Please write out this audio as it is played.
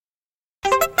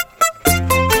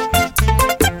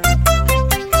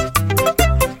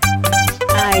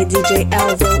DJ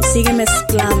Elvo sigue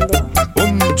mezclando.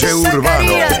 Ponche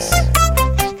Urbano.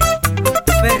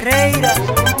 Ferreira.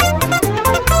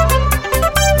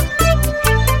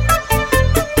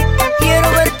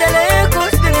 Quiero verte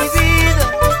lejos de mi vida.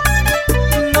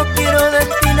 No quiero de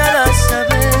ti nada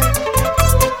saber.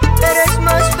 Eres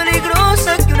más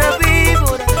peligrosa que una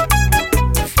víbora.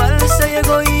 Falsa y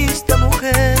egoísta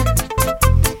mujer.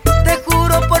 Te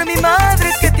juro por mi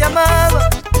madre que te amaba.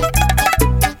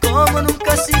 Como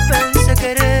nunca sí pensé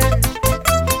querer.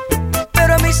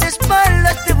 Pero a mis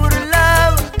espaldas te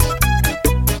burlabas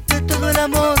de todo el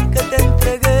amor que te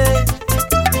entregué.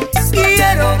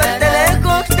 Quiero verte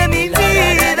lejos de mi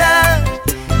vida.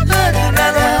 A tu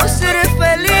lado no seré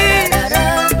feliz.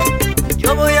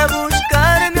 Yo voy a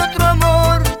buscarme otro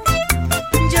amor.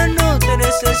 Ya no te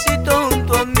necesito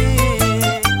junto a mí.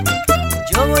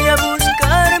 Yo voy a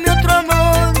buscarme otro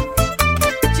amor.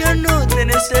 Ya no te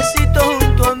necesito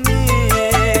junto a mí.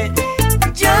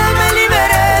 Ya me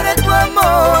liberé de tu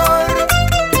amor.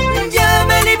 Ya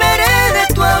me liberé de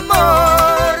tu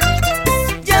amor.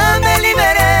 Ya me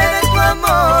liberé de tu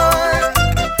amor.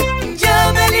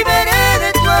 Ya me liberé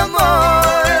de tu amor.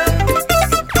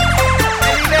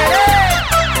 Me liberé.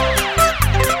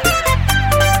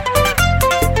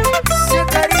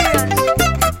 Zacarías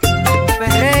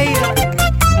Ferreira.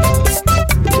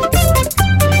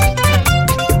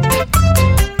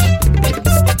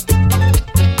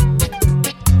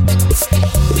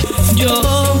 Yo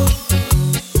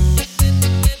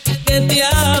que te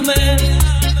amé,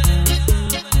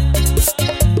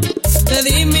 te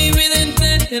di mi vida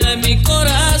entera y mi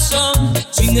corazón.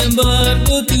 Sin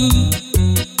embargo tú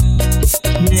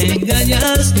me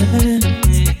engañaste,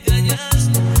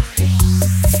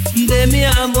 de mi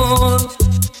amor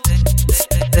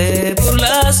te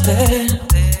burlaste.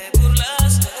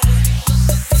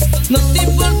 No te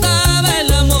importaba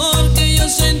el amor que yo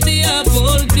sentía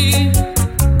por ti.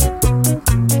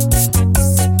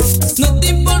 No te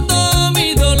importó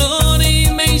mi dolor y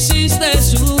me hiciste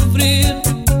sufrir.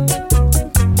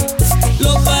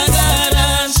 Lo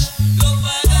pagarás, lo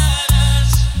pagarás,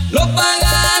 lo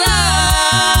pagarás.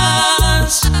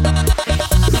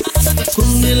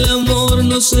 Con el amor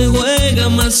no se juega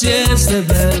más si es de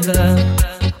verdad.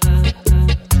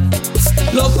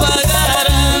 Lo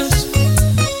pagarás,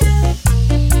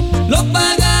 lo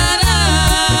pagarás.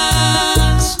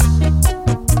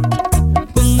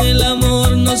 Con el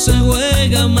amor no se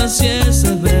juega más si es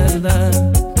de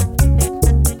verdad.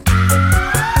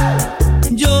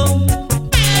 Yo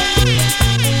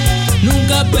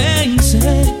nunca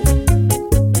pensé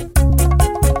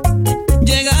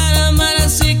llegar a amar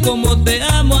así como te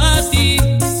amo a ti.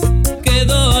 Qué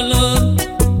dolor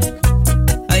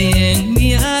hay en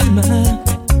mi alma.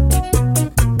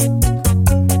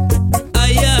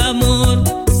 Ay, amor,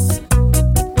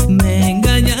 me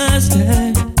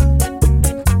engañaste.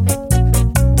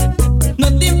 No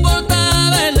te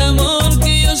importaba el amor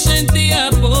que yo sentía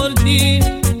por ti.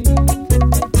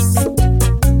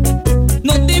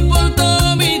 No te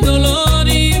importó mi dolor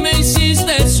y me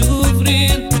hiciste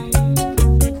sufrir.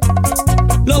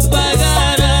 Lo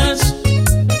pagarás,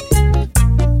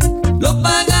 lo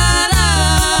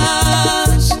pagarás.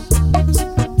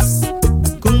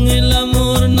 Con el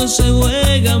amor no se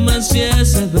juega más si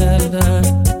es verdad.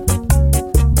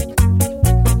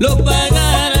 Lo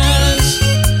pagarás,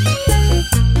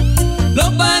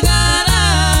 lo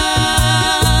pagarás.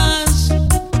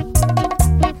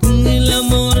 Con el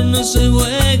amor no se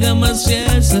juega más si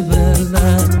es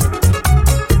verdad.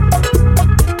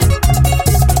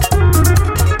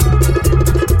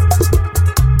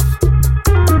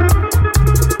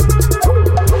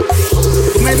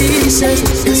 Me dices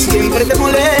que siempre te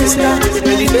molesta,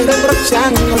 me vives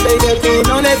reprochándote y a ti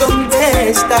no le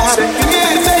contestas.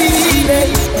 Dile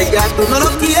que ya tú no lo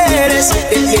quieres,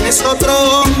 que tienes otro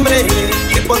hombre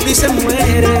que por ti se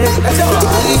muere.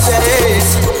 Dices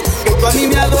que tú a mí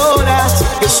me adoras,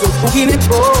 que soy tu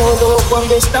ginecólogo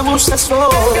cuando estamos a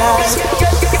solas.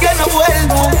 Que no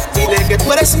vuelva, dile que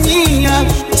tú eres mía,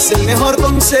 es el mejor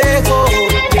consejo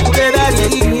que tú le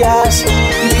darías.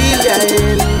 Dile a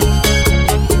él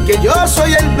que yo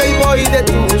soy el playboy de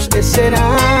tus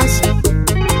escenas,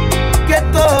 que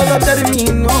todo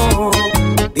terminó.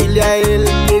 Dile a él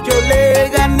que yo le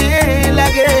gané la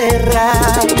guerra.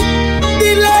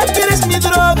 Dile que eres mi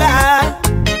droga,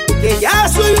 que ya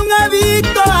soy un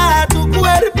adicto a tu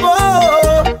cuerpo,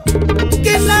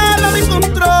 que nada me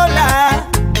controla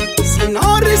si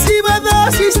no recibo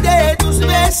dosis de tus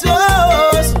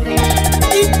besos,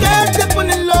 y que te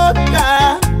ponen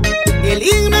loca el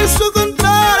inmenso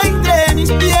control entre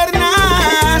mis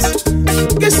piernas,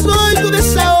 que soy tu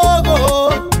desahogo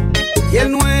y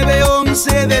el 9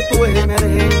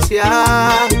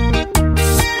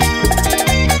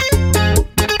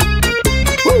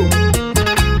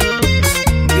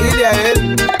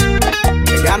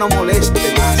 no moleste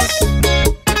más.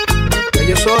 Que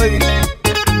yo soy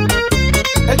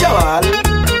el chaval.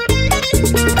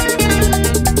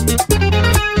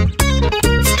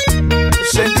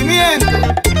 Sentimiento.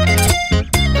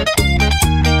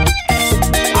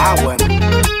 Ah, bueno.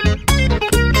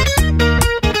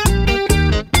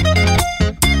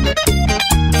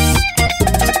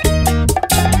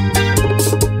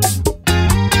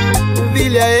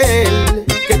 Dile a él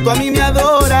que tú a mí me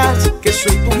adoras, que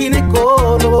soy tu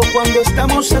ginecólogo cuando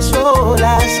estamos a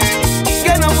solas.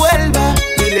 Que no vuelva,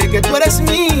 dile que tú eres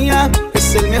mía,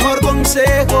 es el mejor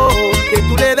consejo que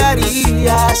tú le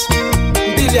darías.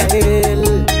 Dile a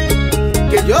él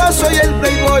que yo soy el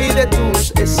playboy de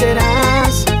tus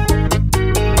escenas,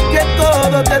 que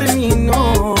todo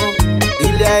terminó.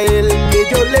 Dile a él que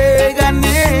yo le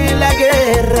gané la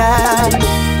guerra.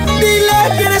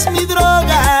 Dile que eres mi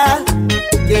droga,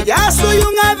 que ya soy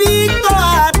un adicto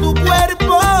a tu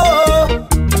cuerpo,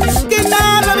 que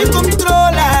nada me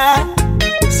controla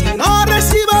si no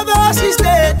recibo dosis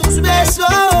de tus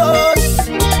besos,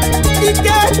 y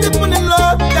que te pone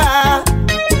loca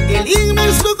el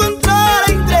inmenso control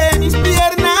entre mis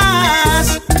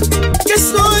piernas, que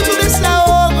soy tu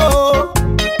desahogo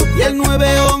y el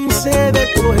 911 de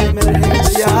tu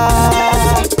emergencia.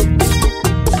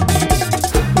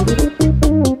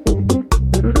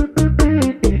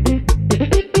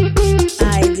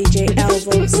 Ay, DJ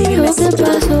Elvo, sigue Lo que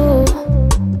pasó,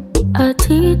 a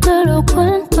ti te lo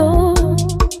cuento.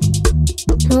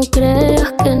 No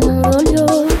creas que no dolió,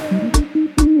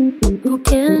 o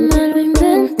que me lo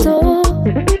inventó.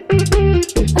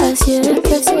 Así es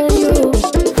que se dio.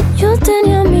 Yo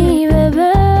tenía a mi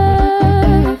bebé,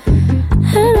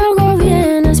 era algo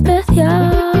bien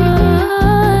especial,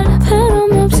 pero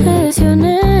me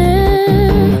obsesioné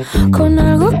con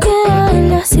algo que a él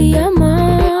le hacía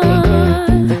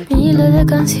mal. Miles de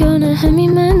canciones en mi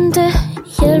mente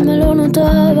y él me lo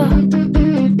notaba.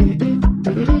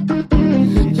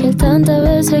 Y él tantas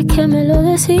veces que me lo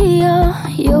decía,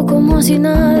 yo como si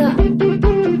nada.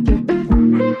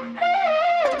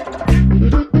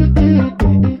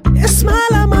 Es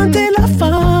mal amante la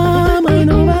fama y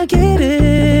no va a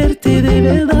quererte de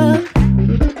verdad.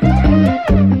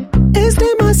 Es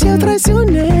demasiado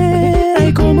traicionera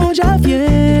y como ya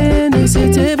viene se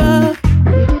te va.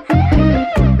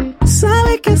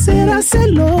 Sabe que será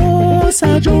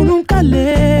celosa, yo nunca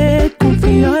le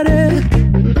confiaré.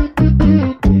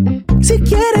 Si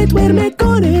quiere duerme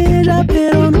con ella,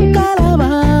 pero nunca la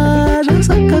vayas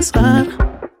a casar.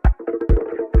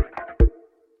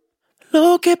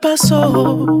 Lo que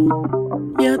pasó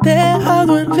me ha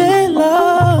dejado en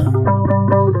vela.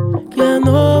 Ya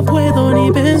no puedo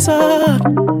ni pensar.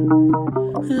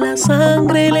 La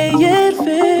sangre le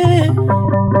hierve.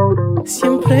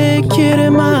 Siempre quiere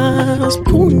más.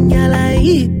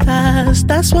 Puñaladita.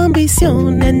 Está su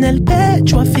ambición en el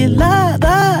pecho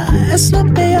afilada. Es lo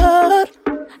peor.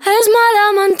 Es mala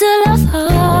amante la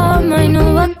fama y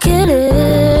no va a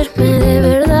quererme de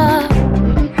verdad.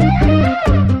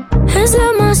 Es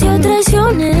demasiado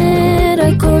traicionera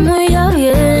y como ella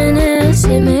viene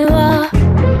se me va.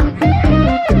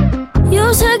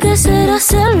 Yo sé que será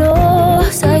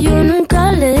celosa, yo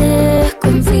nunca le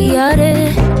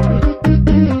confiaré.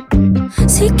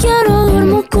 Si quiero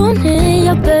duermo con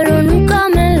ella, pero nunca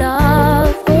me la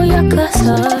voy a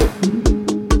casar.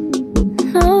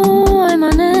 No hay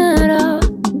manera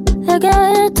de que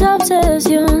esta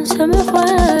obsesión se me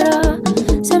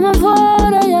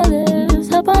fuera y ya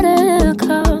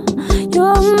desaparezca. Yo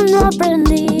aún no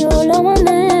aprendí la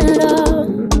manera.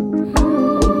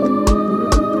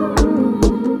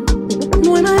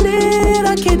 No hay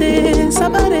manera que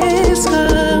desaparezca.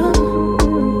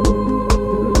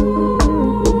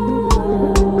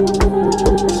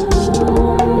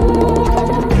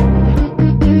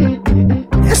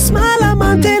 Es mal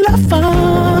amante la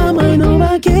fama y no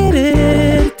va a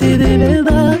quererte de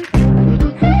verdad.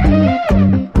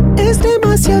 Es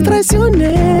demasiado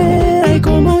traicionera y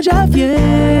como ya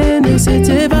viene se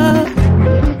te va.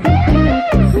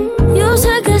 Yo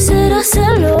sé que será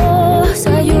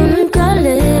celosa, yo nunca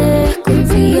le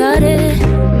confiaré.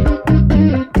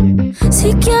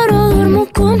 Si quiero duermo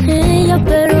con ella,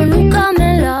 pero nunca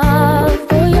me la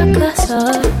voy a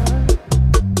casar.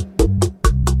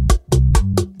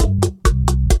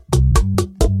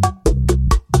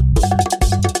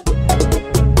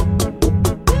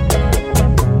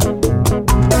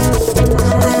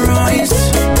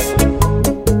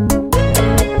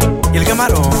 Y el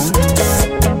camarón.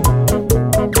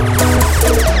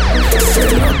 Se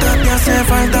nota que hace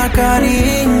falta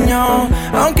cariño,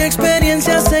 aunque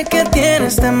experiencia sé que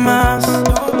tienes de más.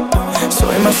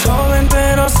 Soy más joven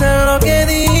pero sé lo que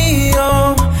digo.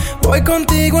 Voy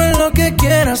contigo en lo que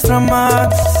quieras tramar.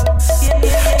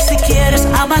 Si quieres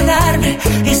amargarme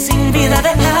y sin vida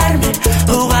dejarme,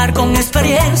 jugar con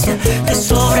experiencia de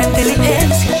sobra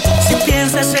inteligencia. Si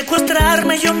piensas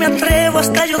secuestrarme, yo me atrevo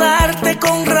hasta ayudarte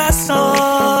con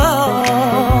razón.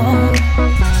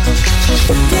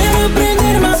 Quiero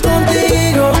aprender más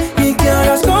contigo y que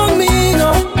hagas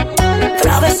conmigo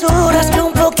travesuras que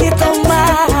un poquito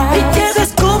más, y que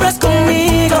descubras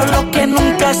conmigo lo que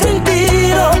nunca has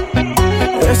sentido.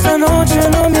 Esta noche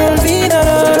no me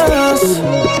olvidarás.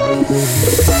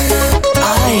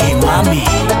 Ay, mami,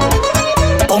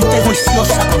 ponte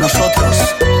juiciosa con nosotros.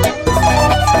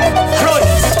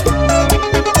 Royce,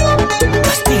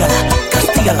 castígala,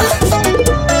 castígala.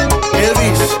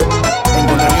 Elvis,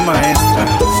 encontré a mi maestra.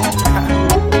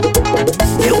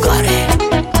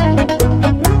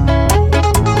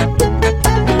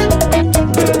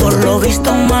 Por lo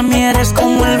visto, mami, eres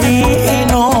como el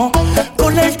vino.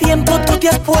 Con el tiempo tú te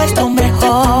has puesto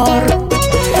mejor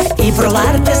y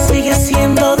probarte sigue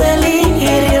siendo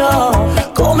delirio.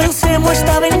 Comencemos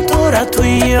esta aventura tú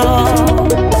y yo.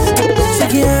 Si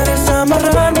quieres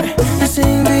amarrarme y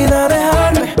sin vida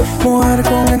dejarme, mujer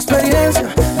con experiencia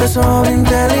de sobra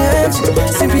inteligencia.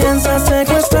 Si piensas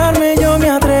secuestrarme, yo me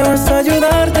atrevo hasta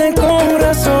ayudarte con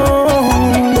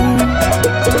razón.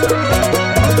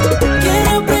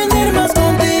 Quiero aprender más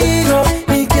contigo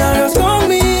y que hagas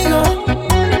conmigo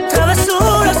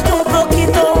travesuras que un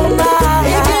poquito más,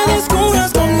 y que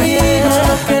descubras conmigo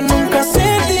lo que nunca has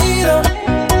sentido.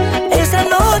 esa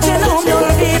noche no me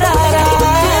olvidarás.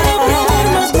 Quiero aprender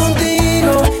más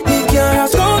contigo y que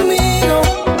hagas conmigo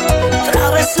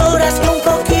Travesuras que un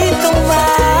poquito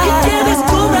más, y que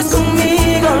descubras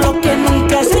conmigo lo que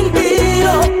nunca has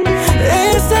sentido.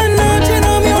 esa noche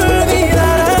no me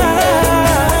olvidarás.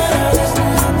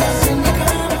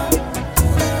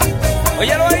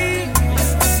 Óyalo ahí.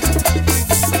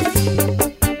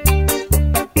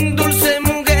 Dulce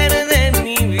mujer de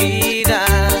mi vida,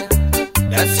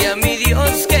 gracias a mi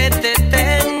Dios que te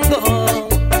tengo.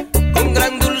 Con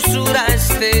gran dulzura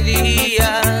este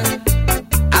día,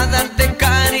 a darte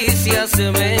caricias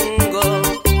vengo.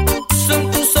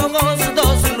 Son tus ojos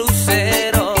dos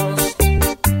luceros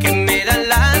que me dan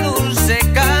la dulce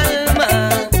calma.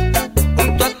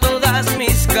 Junto a todas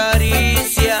mis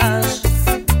caricias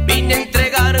vine a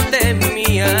entregarte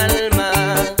mi alma.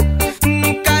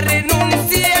 Nunca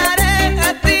renunciaré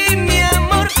a ti, mi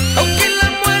amor, aunque la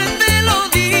muerte lo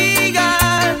diga.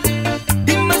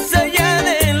 Y más allá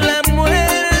de la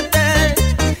muerte,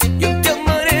 yo te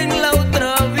amaré en la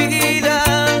otra vida.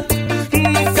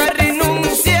 Nunca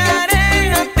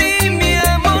renunciaré a ti, mi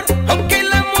amor, aunque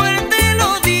la muerte lo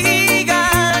diga.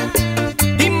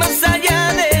 Y más allá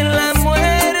de la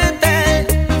muerte,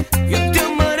 yo te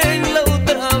amaré en la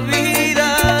otra vida.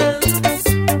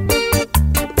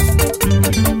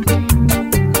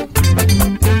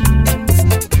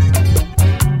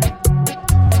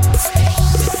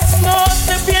 No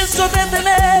te pienso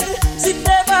detener si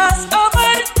te vas a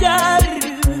marchar,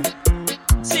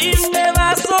 si me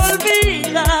vas a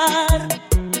olvidar,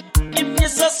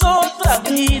 empiezas otra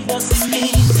vida sin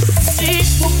mí.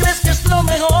 Si tú crees que es lo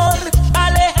mejor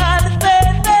alejarte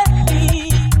de mí,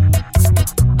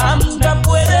 anda,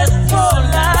 puedes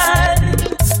volar,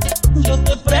 yo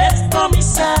te presto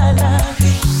mis alas.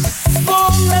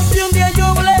 Póngase un día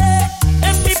yo volé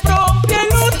en mi propia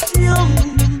ilusión,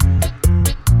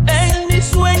 en mis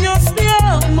sueños de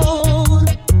amor,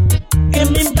 que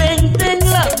me inventen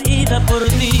la vida por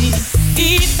ti.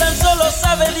 Y tan solo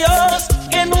sabe Dios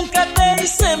que nunca te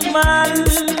hice mal.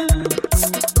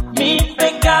 Mi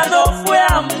pecado fue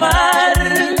amar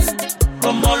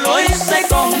como lo hice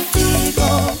contigo.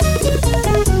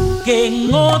 Que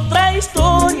en otra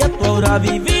historia tú ahora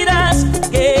vivirás,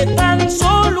 que tan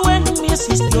solo en mí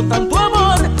existió tanto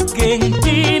amor, que en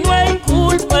ti no hay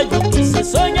culpa. Yo quise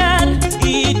soñar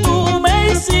y tú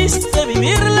me hiciste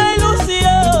vivir la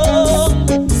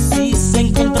ilusión. Quise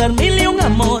encontrar mil y un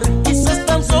amor, quizás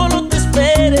tan solo te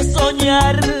esperes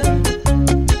soñar.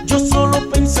 Yo solo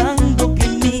pensando que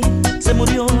en mí se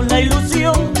murió la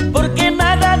ilusión, porque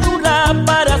nada dura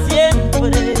para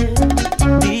siempre.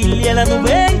 Dile a la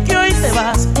nube en que hoy te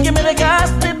vas, que me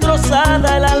dejaste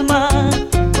trozada el alma.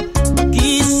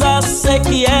 Quizás se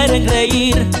quieren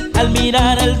reír al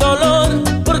mirar el dolor,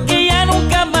 porque ya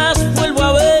nunca más vuelvo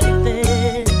a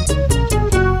verte.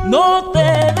 No te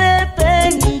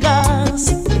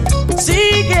detengas,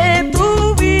 sigue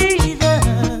tu vida,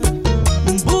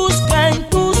 busca en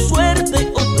tu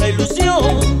suerte otra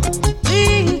ilusión,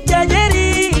 sin que haya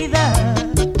herida.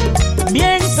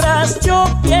 Mientras yo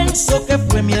pienso que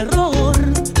fue mi error,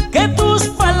 que tus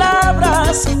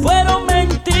palabras fueron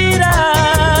mentiras.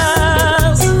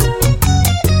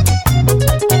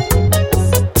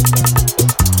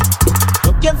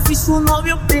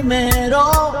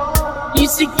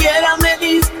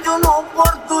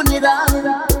 oportunidad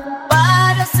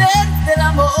para hacerte el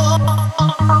amor,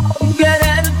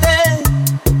 quererte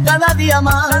cada día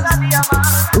más.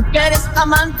 Tú que eres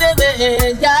amante de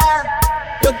ella,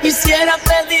 yo quisiera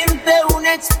pedirte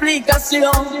una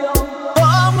explicación.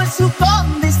 ¿Cómo es su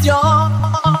condición?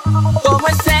 ¿Cómo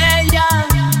es ella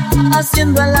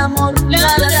haciendo el amor? La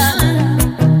la la,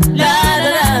 la la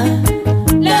la,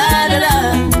 la la la,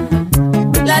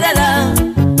 la la la,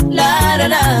 la la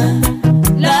la,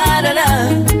 la la la,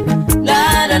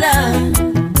 la la la,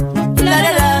 la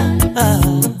la la.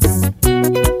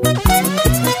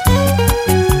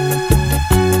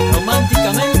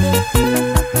 Románticamente,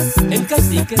 el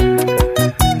cacique.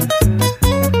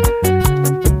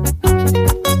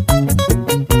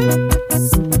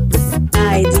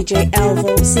 Ay, DJ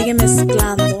Elvo, sigue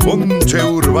mezclando. Ponche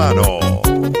Urbano.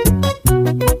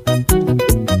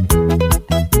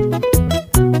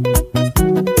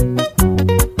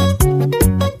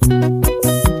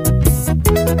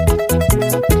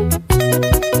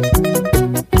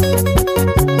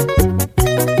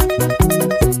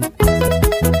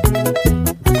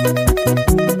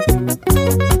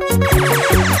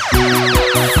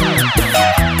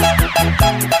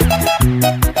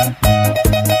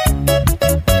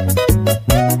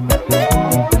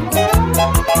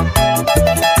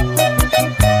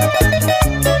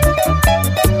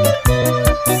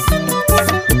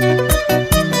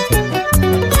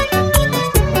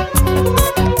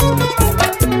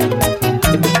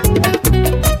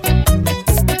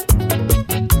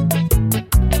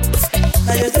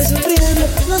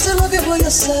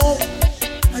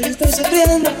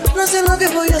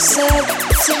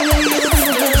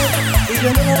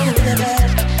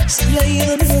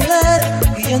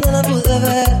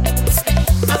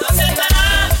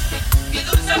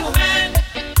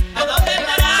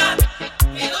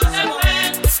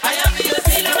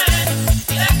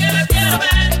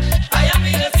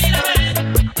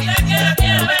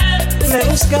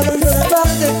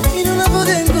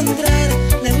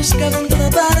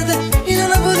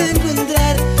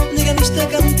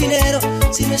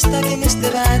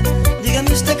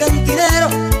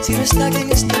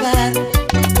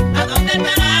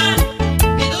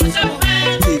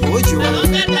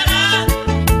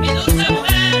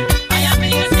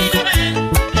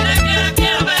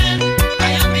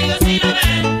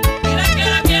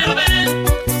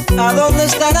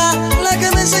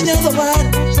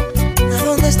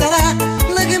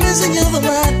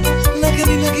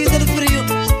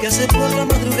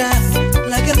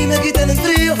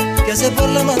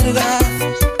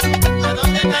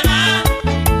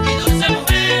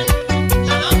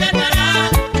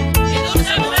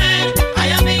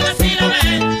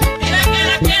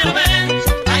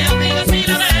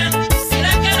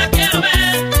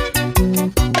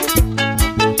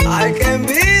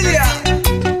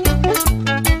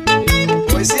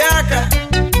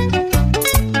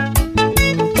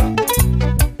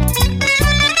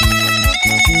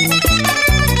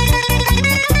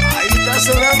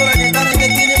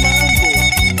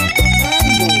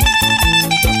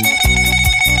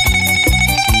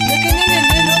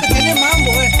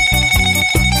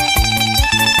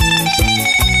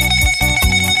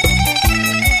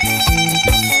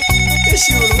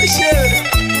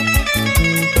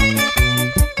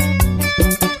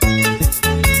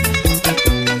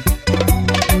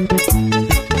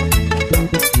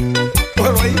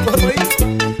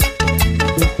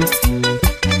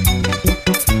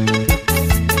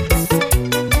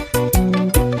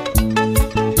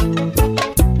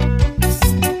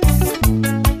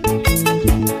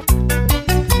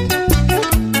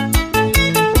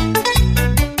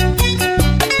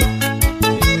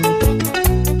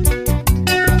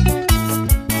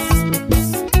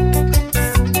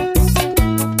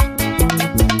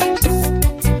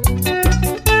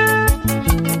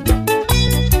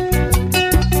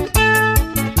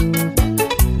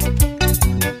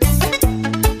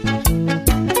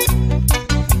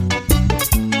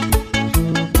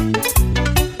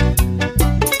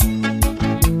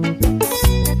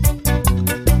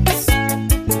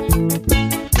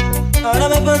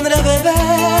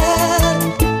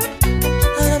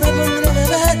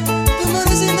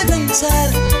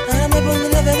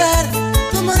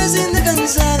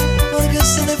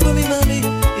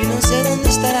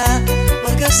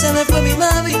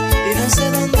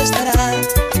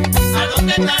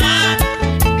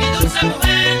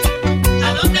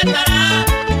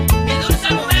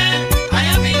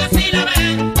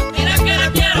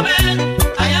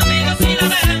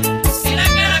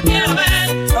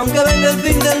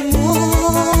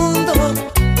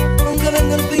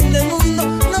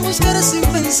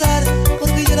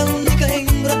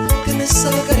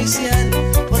 acariciar,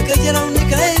 porque ella es la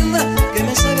única hembra que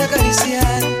me sabe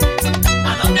acariciar.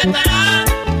 ¿A dónde estará?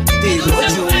 Digo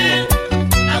yo,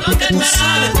 porque tú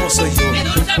sabes cómo soy yo. Mi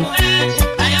dulce mujer,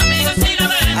 hay amigos si la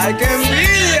ven. ¡Ay, qué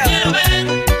envidia! Quiero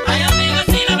ver, hay amigos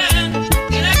si la ven.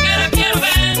 Dile que la quiero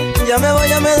ver. Ya me voy,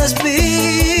 ya me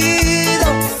despido.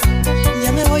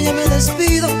 Ya me voy, ya me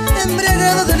despido,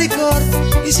 embriagado de licor.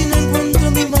 Y si no encuentro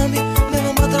a mi mami, me va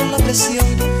a matar la presión.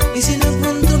 Y si no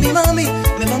encuentro a mi mami,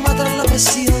 me va a matar la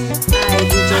presión. Ay,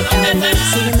 DJ Elvo,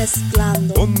 sigue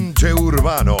mezclando. Ponche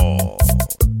Urbano.